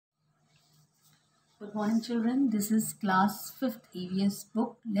Good morning, children. This is class 5th EVS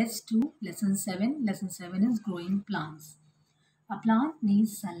book. Let's do lesson 7. Lesson 7 is growing plants. A plant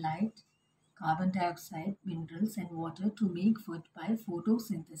needs sunlight, carbon dioxide, minerals, and water to make food by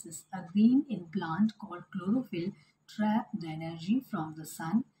photosynthesis. A green in plant called chlorophyll traps the energy from the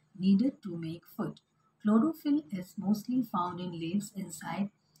sun needed to make food. Chlorophyll is mostly found in leaves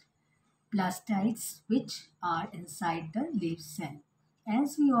inside plastids which are inside the leaf cell.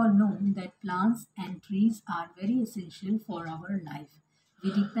 As we all know that plants and trees are very essential for our life.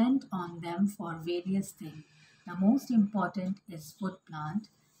 We depend on them for various things. The most important is food plant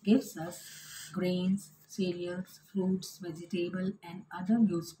gives us grains, cereals, fruits, vegetable and other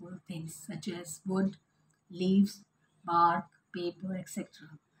useful things such as wood, leaves, bark, paper, etc.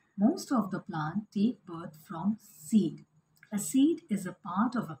 Most of the plant take birth from seed. A seed is a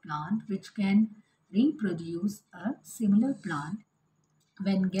part of a plant which can reproduce a similar plant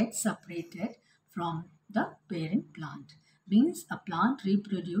when get separated from the parent plant. Means a plant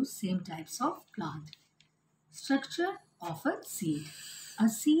reproduce same types of plant. Structure of a seed. A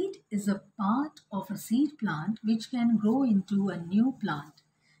seed is a part of a seed plant which can grow into a new plant.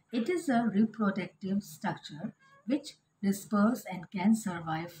 It is a reproductive structure which disperse and can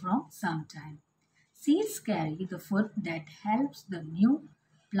survive from some time. Seeds carry the food that helps the new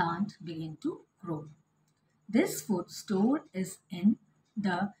plant begin to grow. This food stored is in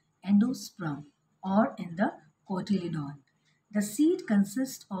the endosperm or in the cotyledon. The seed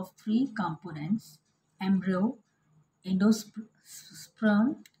consists of three components: embryo,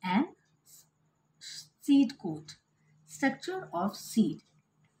 endosperm, and seed coat. Structure of seed.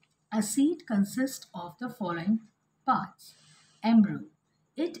 A seed consists of the following parts. Embryo.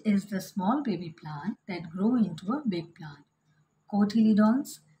 It is the small baby plant that grow into a big plant.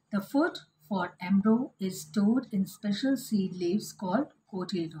 Cotyledons. The food for embryo is stored in special seed leaves called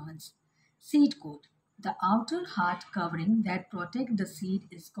cotyledons. Seed coat. The outer hard covering that protects the seed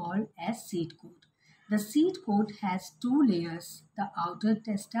is called as seed coat. The seed coat has two layers, the outer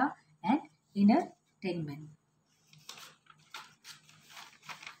testa and inner tegmen.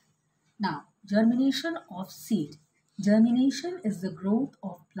 Now, germination of seed. Germination is the growth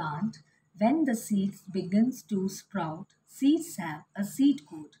of plant. When the seeds begins to sprout, seeds have a seed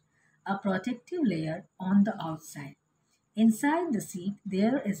coat, a protective layer on the outside. Inside the seed,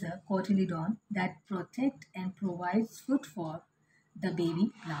 there is a cotyledon that protects and provides food for the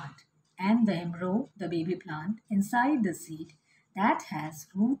baby plant. And the embryo, the baby plant, inside the seed that has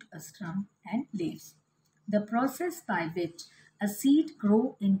root, a stem and leaves. The process by which a seed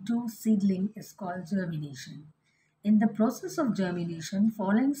grows into seedling is called germination. In the process of germination,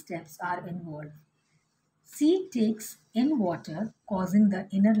 following steps are involved. Seed takes in water, causing the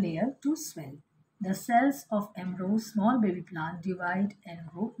inner layer to swell. The cells of embryo small baby plant divide and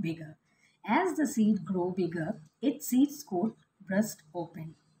grow bigger. As the seed grow bigger, its seed coat bursts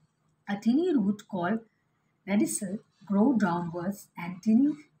open. A tiny root called radicule grows downwards and tiny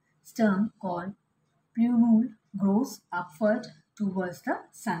stem called plumule grows upward towards the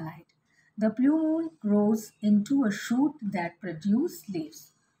sunlight. The plumule grows into a shoot that produces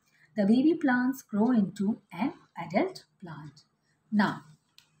leaves. The baby plants grow into an adult plant. Now,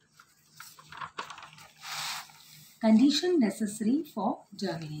 condition necessary for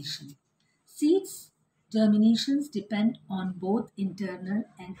germination. Seeds germinations depend on both internal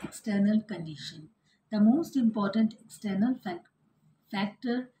and external condition. The most important external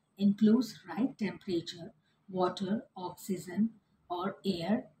factor includes right temperature, water, oxygen or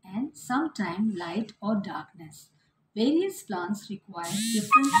air, and sometimes light or darkness. Various plants require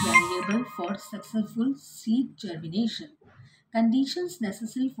different variables for successful seed germination. Conditions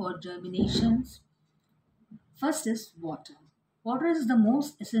necessary for germinations. First is water. Water is the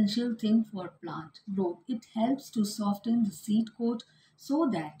most essential thing for plant growth. It helps to soften the seed coat so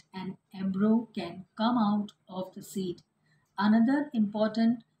that an embryo can come out of the seed. Another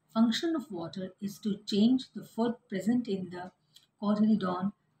important function of water is to change the food present in the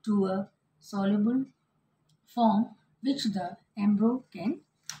cotyledon to a soluble form which the embryo can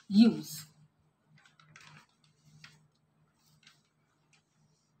use.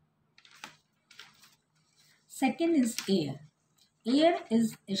 Second is air. Air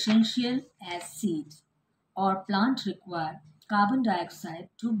is essential as seeds or plant require carbon dioxide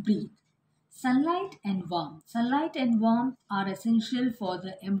to breathe. Sunlight and warmth. Sunlight and warmth are essential for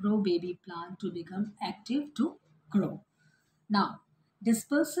the embryo baby plant to become active to grow. Now,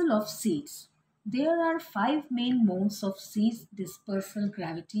 dispersal of seeds. There are five main modes of seeds dispersal: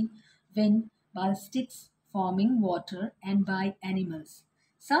 gravity, wind, ballistics, forming water, and by animals.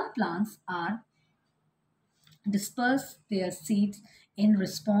 Some plants are disperse their seeds in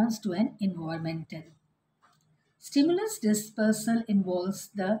response to an environmental stimulus. Dispersal involves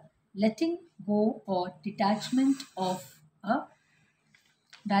the letting go or detachment of a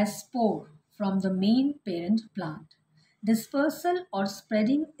diaspore from the main parent plant. Dispersal or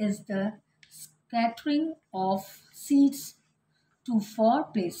spreading is the scattering of seeds to four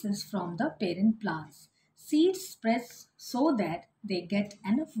places from the parent plants. Seeds spread so that they get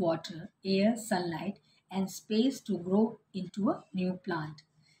enough water, air, sunlight, and space to grow into a new plant.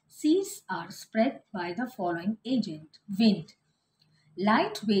 Seeds are spread by the following agent: wind.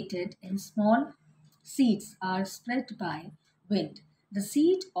 Light-weighted and small seeds are spread by wind. The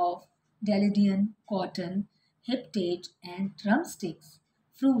seed of dandelion, cotton, heptade, and drumsticks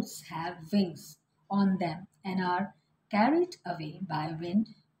fruits have wings on them and are carried away by wind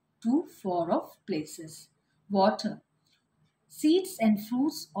to four of places. Water. Seeds and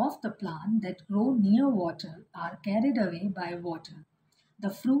fruits of the plant that grow near water are carried away by water. The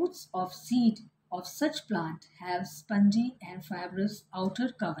fruits of seed of such plant have spongy and fibrous outer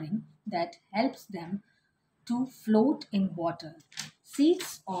covering that helps them to float in water.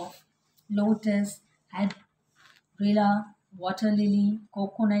 Seeds of lotus, hydrilla, water lily,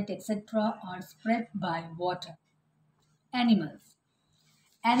 coconut, etc. are spread by water. Animals.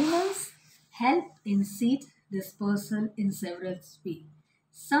 Animals help in seed dispersal in several ways.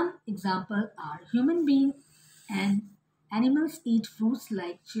 Some examples are human beings and animals eat fruits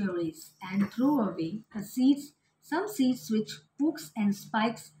like cherries and throw away the seeds. Some seeds which hooks and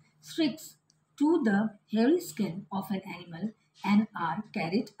spikes sticks to the hairy skin of an animal and are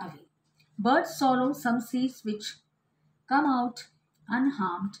carried away. Birds swallow some seeds which come out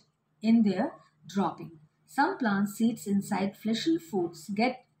unharmed in their dropping. Some plant seeds inside fleshy foods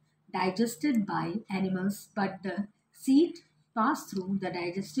get digested by animals, but the seed pass through the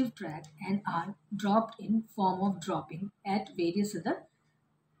digestive tract and are dropped in form of dropping at various other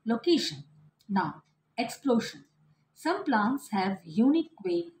locations. Now, explosion. Some plants have unique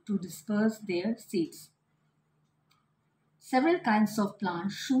way to disperse their seeds. Several kinds of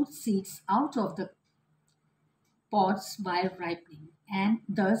plants shoot seeds out of the pods while ripening and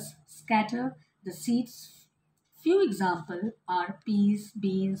thus scatter the seeds. Few examples are peas,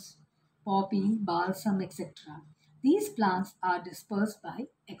 beans, poppy, balsam, etc. These plants are dispersed by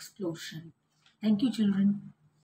explosion. Thank you, children.